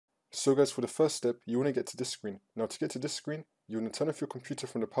So guys, for the first step, you want to get to this screen. Now to get to this screen, you want to turn off your computer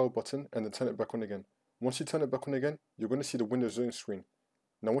from the power button and then turn it back on again. Once you turn it back on again, you're going to see the Windows Zone screen.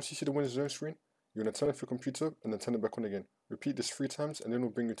 Now once you see the Windows Zone screen, you're going to turn off your computer and then turn it back on again. Repeat this 3 times and then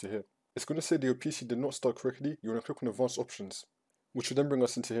it'll bring you to here. It's going to say that your PC did not start correctly. You want to click on Advanced Options, which will then bring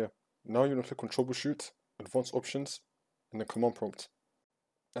us into here. Now you want to click on Troubleshoot, Advanced Options, and then Command Prompt.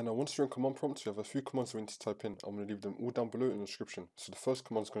 And now once you're in Command Prompt, you have a few commands we need to type in. I'm going to leave them all down below in the description. So the first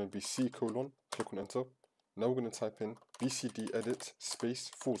command is going to be C:, click on Enter. Now we're going to type in bcdedit space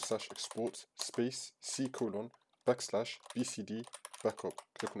 / export space C:/ bcd backup,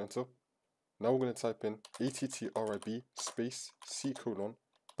 click on Enter. Now we're going to type in attrib space C:/ /boot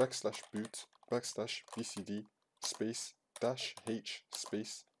 /bcd space -h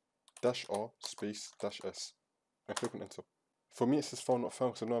space -r space -s, and click on Enter. For me it says file not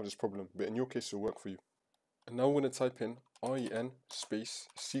found because I don't have this problem, but in your case it will work for you. And now we're going to type in ren space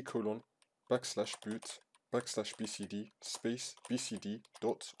C:/ /boot /bcd space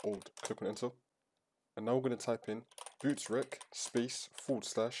bcd.old, click on Enter. And now we're going to type in bootrec space /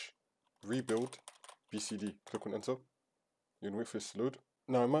 rebuildbcd, click on Enter. You're going to wait for this to load.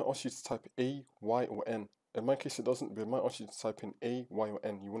 Now it might ask you to type A, Y or N. In my case it doesn't, but it might ask you to type in A, Y or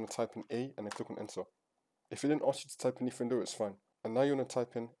N. You want to type in A and then click on Enter. If it didn't ask you to type anything though, it's fine. And now you want to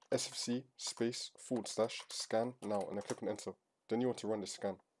type in sfc space / scan now and then click on Enter. Then you want to run the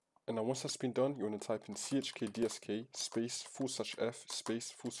scan. And now once that's been done, you want to type in chkdsk space /f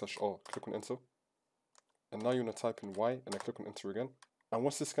space /r, click on Enter. And now you want to type in Y and then click on Enter again. And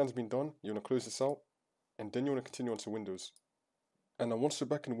once the scan's been done, you want to close this out. And then you want to continue on to Windows. And now once you're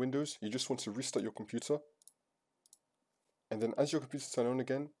back in Windows, you just want to restart your computer. And then as your computer turns on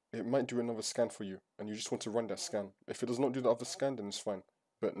again, it might do another scan for you, and you just want to run that scan. If it does not do the other scan, then it's fine.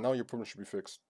 But now your problem should be fixed.